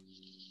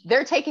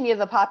 They're taking you to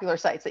the popular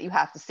sites that you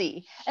have to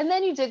see. And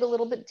then you dig a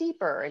little bit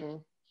deeper.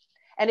 And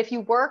if you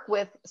work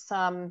with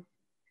some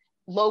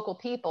local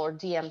people or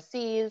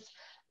DMCs,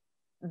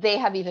 they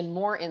have even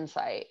more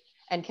insight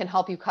and can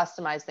help you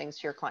customize things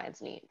to your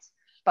client's needs.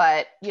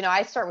 But,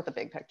 I start with the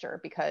big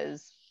picture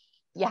because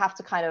you have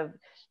to kind of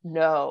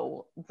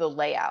know the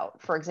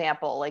layout. For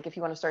example, like if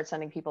you want to start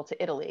sending people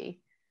to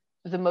Italy,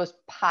 the most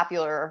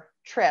popular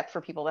trip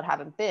for people that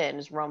haven't been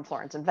is Rome,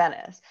 Florence, and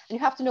Venice. And you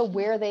have to know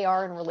where they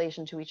are in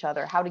relation to each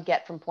other, how to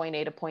get from point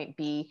A to point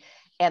B,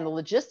 and the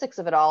logistics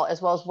of it all,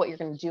 as well as what you're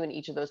going to do in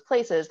each of those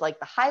places, like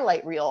the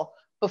highlight reel,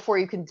 before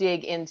you can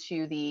dig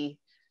into the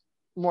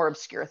more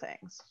obscure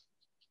things.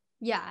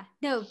 Yeah,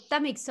 no,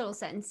 that makes total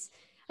sense.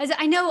 As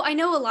I know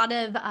a lot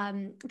of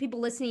people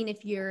listening,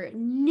 if you're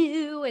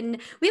new,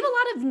 and we have a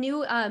lot of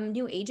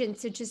new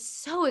agents, which is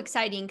so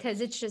exciting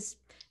because it's just,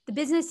 the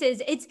business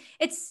is,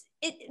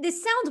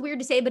 this sounds weird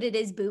to say, but it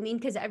is booming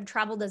because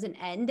travel doesn't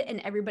end and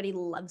everybody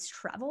loves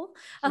travel.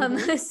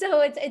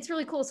 So it's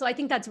really cool. So I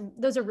think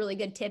those are really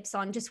good tips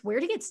on just where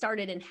to get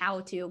started and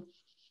how to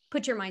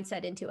put your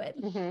mindset into it.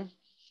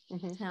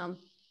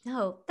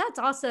 No, that's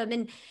awesome.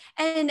 And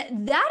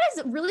that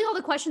is really all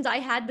the questions I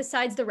had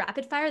besides the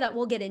rapid fire that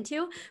we'll get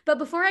into. But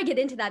before I get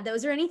into that, though,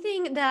 is there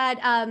anything that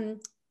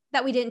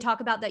that we didn't talk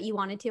about that you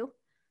wanted to?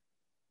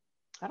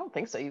 I don't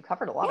think so. You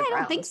covered a lot of ground. I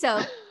don't think so.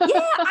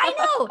 Yeah, I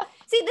know.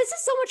 See, this is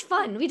so much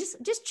fun. We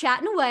just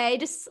chatting away,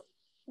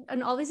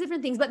 and all these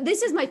different things. But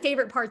this is my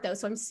favorite part, though.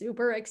 So I'm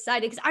super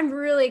excited because I'm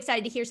really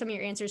excited to hear some of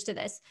your answers to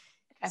this.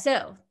 Okay.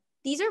 So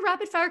these are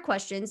rapid fire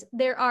questions.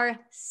 There are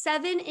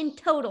 7 in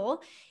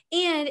total.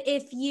 And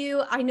if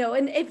you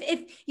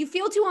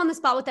feel too on the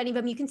spot with any of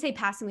them, you can say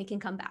pass and we can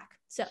come back.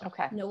 So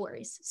no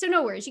worries.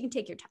 You can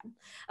take your time.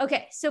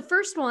 Okay. So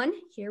first one,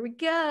 here we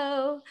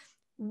go.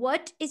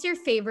 What is your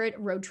favorite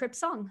road trip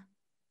song?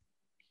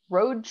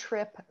 Road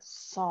trip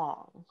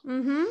song.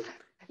 Mm-hmm.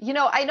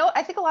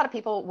 I think a lot of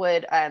people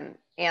would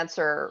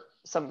answer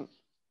some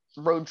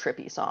road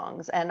trippy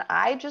songs, and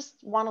I just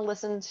want to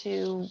listen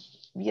to,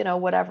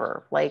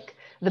 whatever, like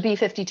the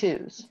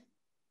B-52s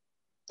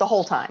the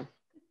whole time.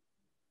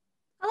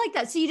 I like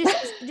that. So you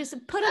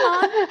just put them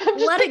on, I'm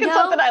just let it picking go.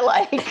 something I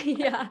like.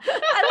 Yeah,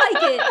 I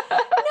like it.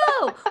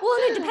 No, well,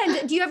 and it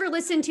depends. Do you ever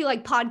listen to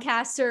like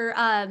podcasts or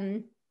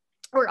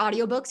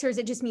audiobooks, or is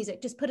it just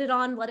music? Just put it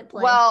on, let it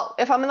play. Well,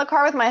 if I'm in the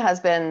car with my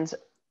husband,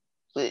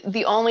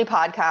 the only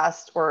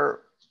podcast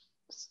or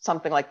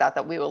something like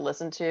that we will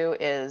listen to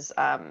is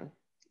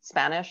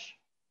Spanish,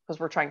 because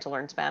we're trying to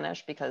learn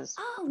Spanish, because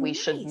we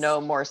should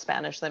know more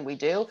Spanish than we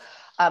do.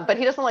 But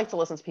he doesn't like to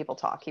listen to people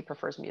talk. He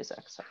prefers music.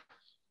 So.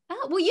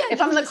 Oh, well, yeah. If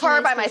I'm in the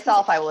car by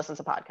myself, I will listen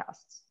to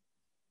podcasts.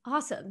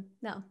 Awesome.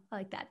 No, I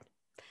like that.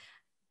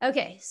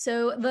 Okay,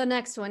 so the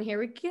next one, here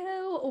we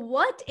go.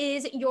 What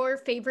is your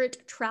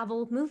favorite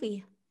travel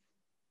movie?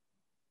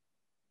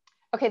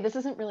 Okay, this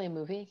isn't really a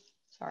movie.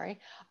 Sorry.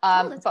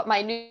 But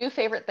my new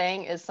favorite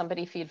thing is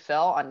Somebody Feed Phil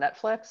on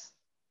Netflix.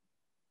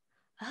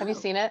 Oh. Have you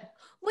seen it?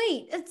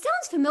 Wait, it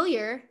sounds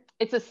familiar.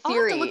 It's a series. I'll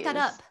have to look that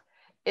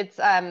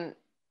up.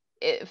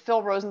 It's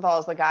Phil Rosenthal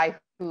is the guy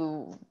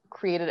who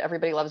created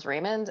Everybody Loves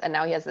Raymond, and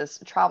now he has this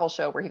travel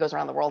show where he goes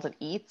around the world and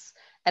eats,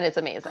 and it's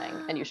amazing,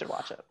 and you should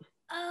watch it.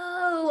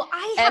 Oh,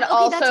 I have. And okay,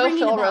 also that's ringing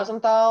Phil a bell.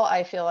 Rosenthal,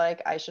 I feel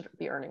like I should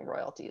be earning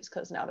royalties,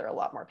 because now there are a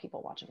lot more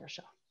people watching your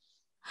show.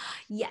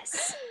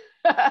 Yes.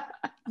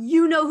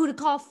 You know who to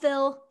call,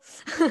 Phil.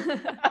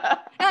 And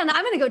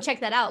I'm going to go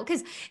check that out,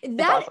 because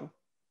that, awesome.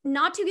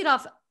 Not to get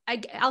off,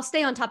 I'll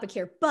stay on topic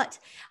here, but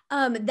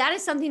that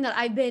is something that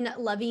I've been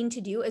loving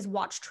to do, is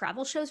watch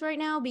travel shows right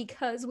now,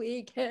 because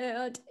we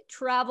can't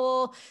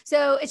travel.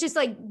 So it's just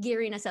like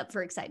gearing us up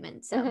for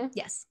excitement. So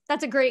yes,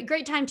 that's a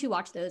great time to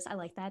watch those. I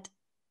like that.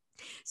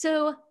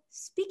 So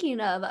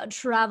speaking of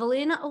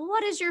traveling,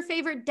 what is your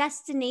favorite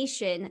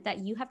destination that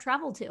you have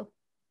traveled to?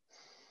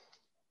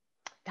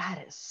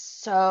 That is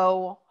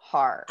so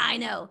hard. I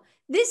know.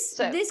 This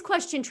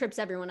question trips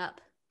everyone up.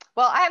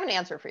 Well, I have an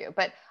answer for you,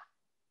 but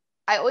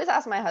I always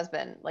ask my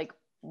husband, like,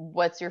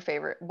 what's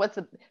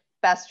the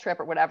best trip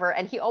or whatever?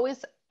 And he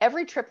always,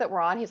 every trip that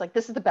we're on, he's like,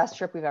 this is the best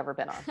trip we've ever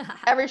been on.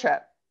 Every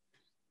trip.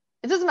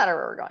 It doesn't matter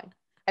where we're going.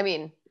 I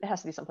mean, it has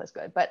to be someplace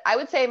good. But I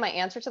would say my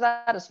answer to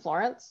that is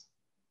Florence.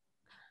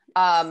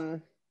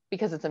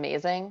 Because it's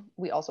amazing.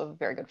 We also have a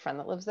very good friend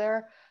that lives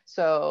there.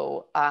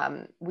 So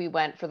we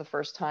went for the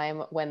first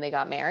time when they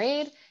got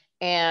married,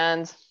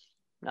 and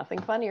nothing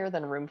funnier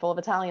than a room full of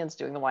Italians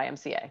doing the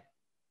YMCA.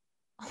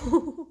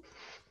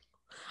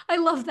 I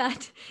love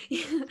that.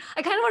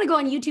 I kind of want to go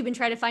on YouTube and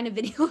try to find a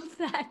video of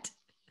that.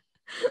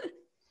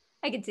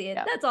 I can see it.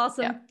 Yeah. That's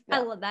awesome. Yeah. Yeah.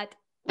 I love that.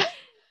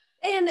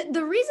 And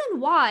the reason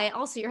why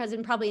also your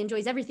husband probably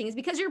enjoys everything is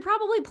because you're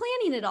probably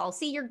planning it all.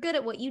 See, you're good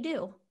at what you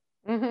do.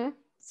 Mm-hmm.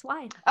 That's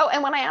why. Oh,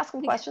 and when I ask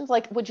him questions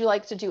like, would you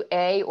like to do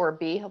A or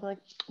B? He'll be like,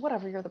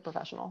 whatever, you're the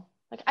professional.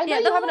 Like, I know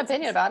you have an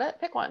opinion about it.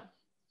 Pick one.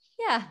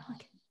 Yeah.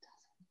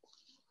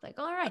 Like,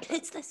 all right,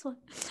 it's this one.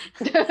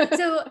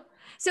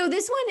 So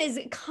this one is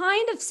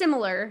kind of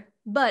similar,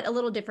 but a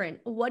little different.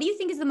 What do you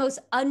think is the most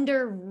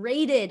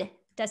underrated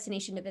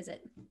destination to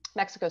visit?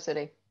 Mexico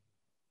City.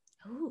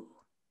 Oh.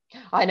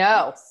 I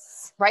know.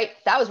 Yes. Right.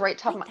 That was right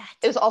top.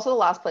 It was also the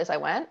last place I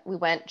went. We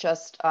went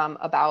just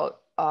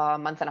about a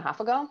month and a half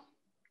ago.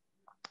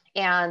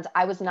 And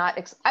I was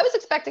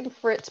expecting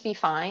for it to be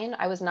fine.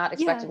 I was not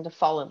expecting to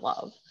fall in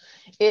love.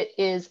 It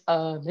is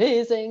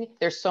amazing.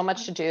 There's so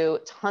much to do,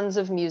 tons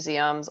of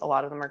museums. A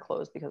lot of them are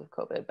closed because of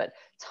COVID, but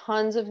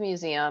tons of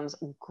museums,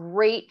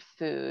 great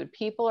food.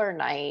 People are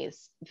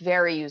nice,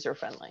 very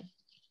user-friendly.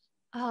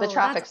 Oh, the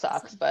traffic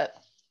sucks, awesome. But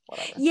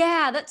whatever.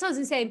 Yeah, that's what I was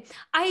gonna say.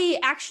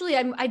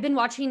 I've been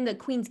watching the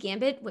Queen's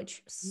Gambit,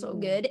 which is so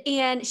good.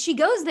 And she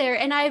goes there,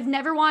 and I've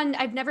never thought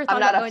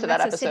about going to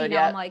Mexico City.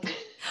 Now I'm like,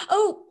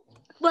 oh,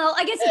 well,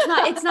 I guess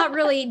it's not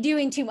really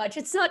doing too much.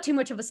 It's not too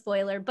much of a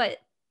spoiler, but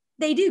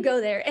they do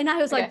go there. And I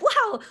was like,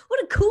 wow,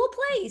 what a cool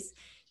place.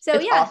 So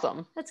it's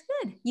awesome. That's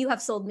good. You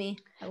have sold me.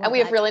 And we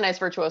have really nice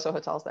Virtuoso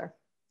hotels there.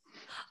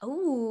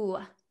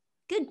 Oh,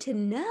 good to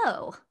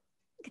know.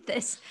 Look at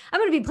this.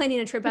 I'm going to be planning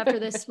a trip after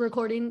this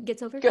recording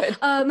gets over. Good.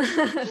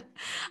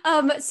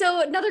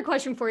 So another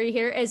question for you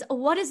here is,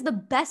 what is the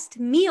best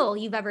meal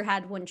you've ever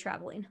had when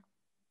traveling?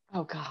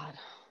 Oh God,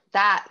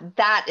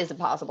 that is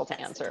impossible to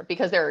answer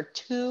because there are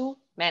too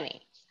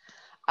many.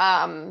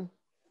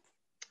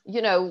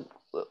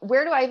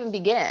 Where do I even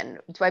begin?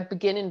 Do I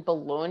begin in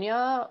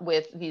Bologna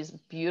with these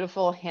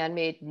beautiful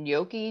handmade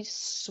gnocchi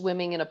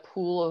swimming in a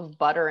pool of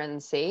butter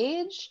and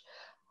sage?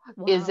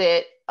 Wow. Is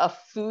it a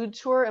food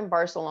tour in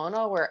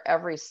Barcelona where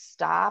every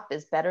stop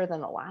is better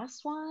than the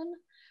last one?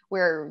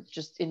 We're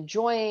just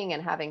enjoying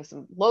and having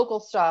some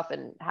local stuff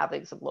and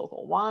having some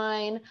local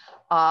wine.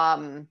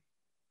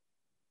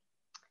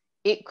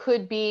 It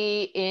could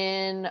be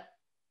in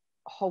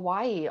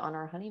Hawaii on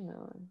our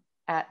honeymoon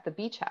at the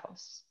beach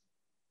house.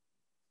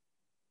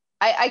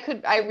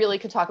 I really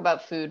could talk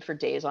about food for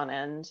days on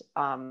end,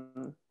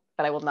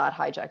 but I will not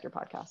hijack your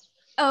podcast.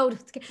 Oh,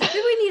 maybe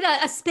we need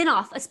a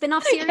spin-off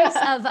series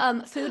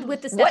of food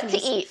with the Stephanies. What to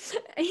eat.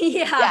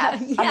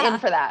 Yes, Yeah. I'm in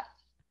for that.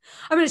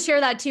 I'm going to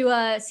share that to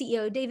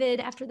CEO David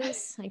after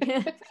this.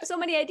 Like, so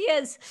many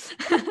ideas.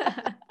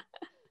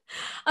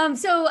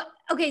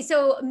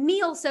 So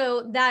meal.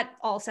 So that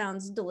all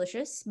sounds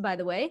delicious, by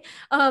the way.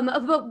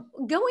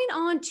 But going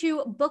on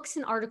to books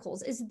and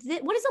articles,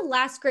 what is the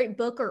last great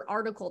book or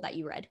article that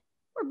you read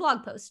or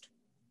blog post?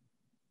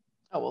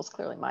 Oh, well, it's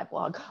clearly my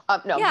blog.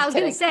 No, yeah, I was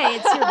going to say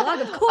it's your blog,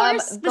 of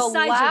course. The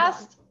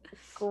last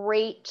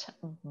great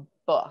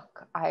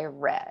book I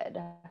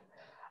read.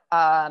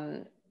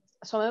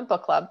 So I'm in a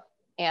book club,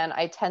 and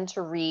I tend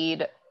to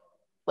read,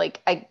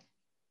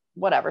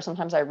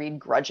 sometimes I read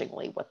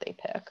grudgingly what they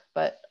pick,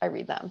 but I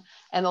read them.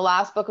 And the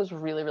last book was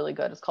really, really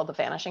good. It's called The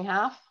Vanishing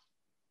Half.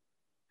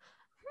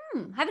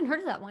 Haven't heard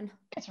of that one.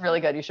 It's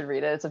really good. You should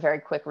read it. It's a very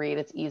quick read.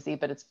 It's easy,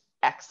 but it's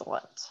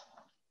excellent.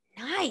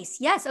 Nice.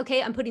 Yes.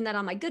 Okay. I'm putting that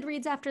on my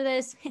Goodreads after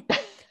this.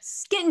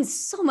 Getting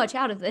so much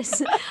out of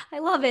this. I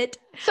love it.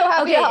 So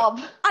happy to help.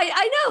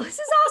 I know. This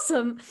is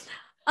awesome.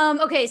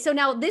 Okay. So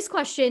now this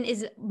question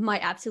is my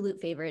absolute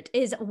favorite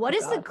is what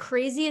is the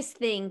craziest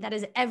thing that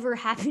has ever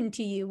happened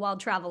to you while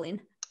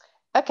traveling?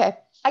 Okay.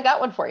 I got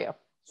one for you.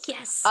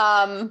 Yes.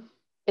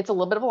 It's a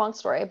little bit of a long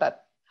story,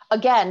 but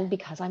again,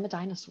 because I'm a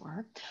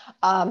dinosaur,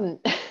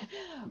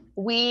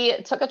 we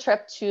took a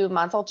trip to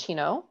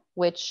Montalcino,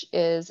 which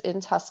is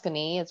in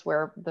Tuscany. It's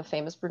where the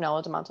famous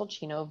Brunello di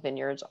Montalcino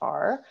vineyards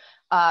are.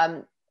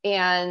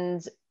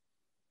 And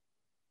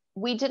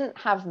we didn't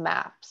have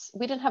maps.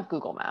 We didn't have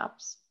Google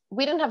Maps.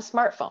 We didn't have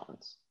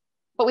smartphones,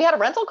 but we had a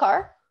rental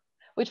car,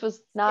 which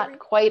was not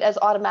quite as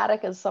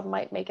automatic as some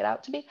might make it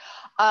out to be.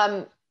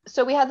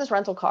 So we had this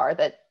rental car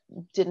that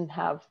didn't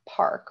have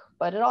park,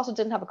 but it also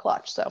didn't have a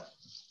clutch. So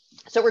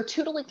we're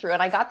tootling through,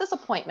 and I got this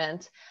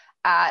appointment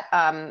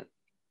at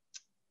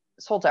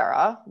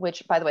Soldera,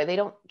 which, by the way, they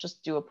don't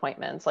just do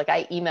appointments. Like,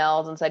 I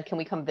emailed and said, can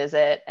we come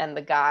visit? And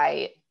the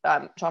guy,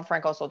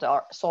 Gianfranco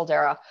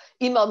Soldera,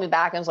 emailed me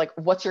back and was like,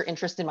 what's your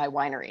interest in my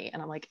winery?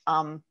 And I'm like,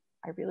 I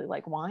really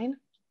like wine.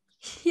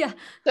 Yeah.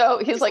 So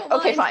he's like,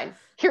 okay, fine.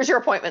 Here's your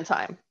appointment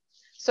time.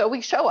 So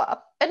we show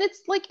up, and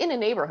it's like in a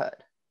neighborhood,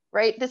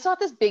 right? It's not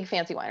this big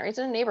fancy winery. It's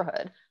in a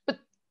neighborhood, but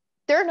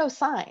there are no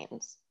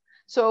signs.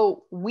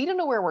 So we don't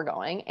know where we're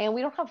going, and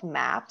we don't have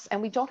maps,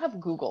 and we don't have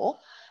Google.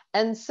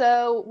 And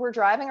so we're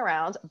driving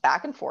around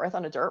back and forth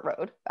on a dirt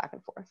road, back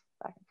and forth,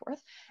 back and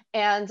forth.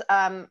 And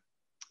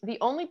the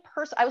only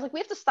person, I was like, we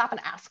have to stop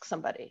and ask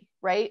somebody,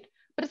 right?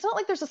 But it's not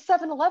like there's a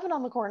 7-Eleven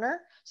on the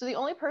corner. So the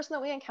only person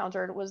that we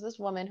encountered was this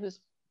woman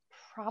who's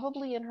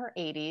probably in her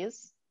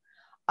 80s.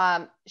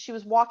 She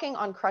was walking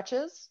on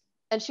crutches,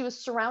 and she was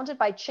surrounded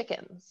by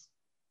chickens.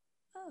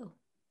 Oh.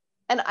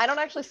 And I don't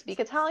actually speak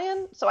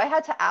Italian, so I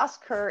had to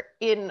ask her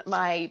in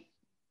my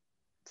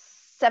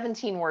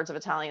 17 words of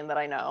Italian that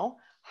I know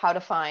how to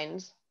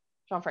find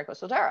Gianfranco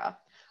Soldera.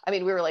 I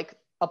mean, we were like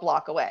a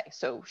block away,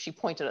 so she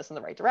pointed us in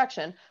the right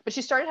direction, but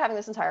she started having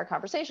this entire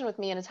conversation with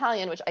me in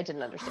Italian, which I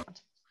didn't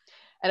understand.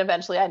 And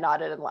eventually I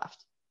nodded and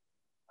left.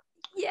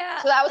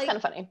 Yeah. So that was kind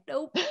of funny.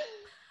 Nope.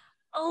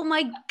 Oh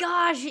my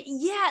gosh.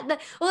 Yeah.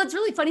 Well, it's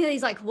really funny that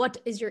he's like, what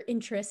is your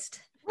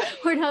interest?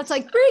 Or now it's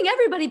like, bring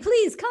everybody,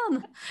 please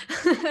come.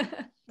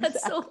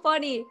 That's so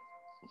funny.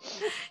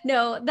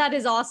 No, that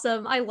is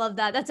awesome. I love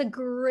that. That's a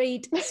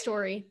great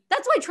story.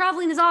 That's why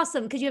traveling is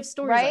awesome, because you have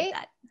stories like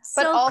that.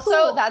 But so also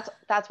cool.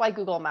 that's why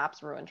Google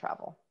Maps ruin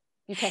travel.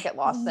 You can't get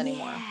lost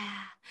anymore.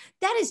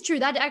 That is true.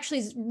 That actually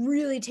is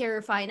really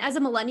terrifying. As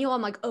a millennial,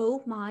 I'm like,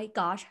 oh my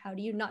gosh, how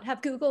do you not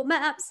have Google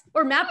Maps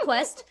or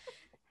MapQuest?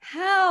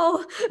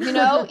 How? You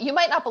know, you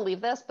might not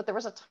believe this, but there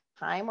was a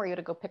time where you had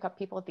to go pick up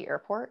people at the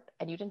airport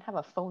and you didn't have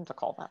a phone to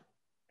call them.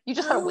 You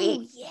just had to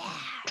wait. Yeah.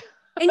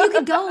 And you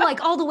could go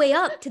like all the way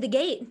up to the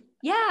gate.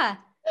 Yeah.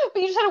 But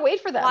you just had to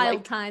wait for them.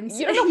 Wild times.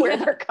 You don't know where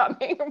they're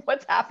coming or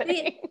what's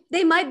happening.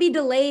 They might be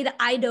delayed.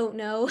 I don't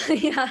know.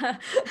 Yeah.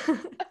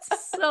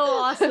 So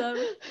awesome.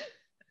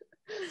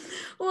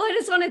 Well, I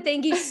just want to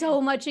thank you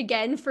so much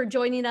again for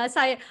joining us.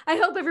 I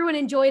hope everyone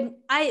enjoyed.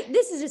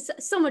 This is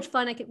just so much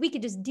fun. We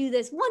could just do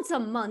this once a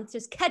month,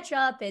 just catch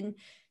up and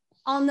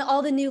on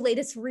all the new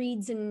latest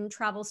reads and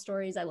travel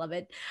stories. I love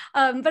it.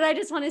 But I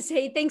just want to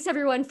say thanks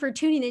everyone for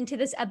tuning into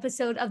this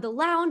episode of The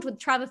Lounge with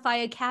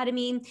Travefy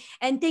Academy.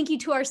 And thank you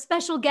to our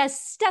special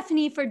guest,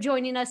 Stephanie, for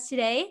joining us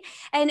today.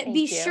 And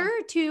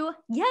sure to,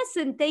 yes,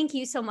 and thank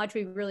you so much.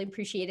 We really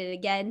appreciate it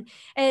again.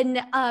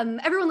 And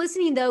everyone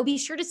listening though, be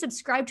sure to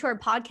subscribe to our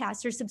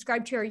podcast or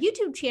subscribe to our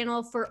YouTube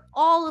channel for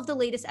all of the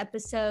latest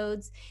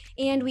episodes.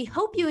 And we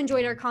hope you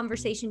enjoyed our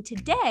conversation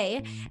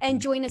today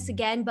and join us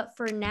again. But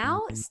for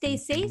now, stay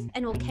safe,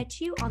 and we'll catch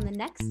you on the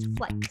next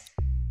flight.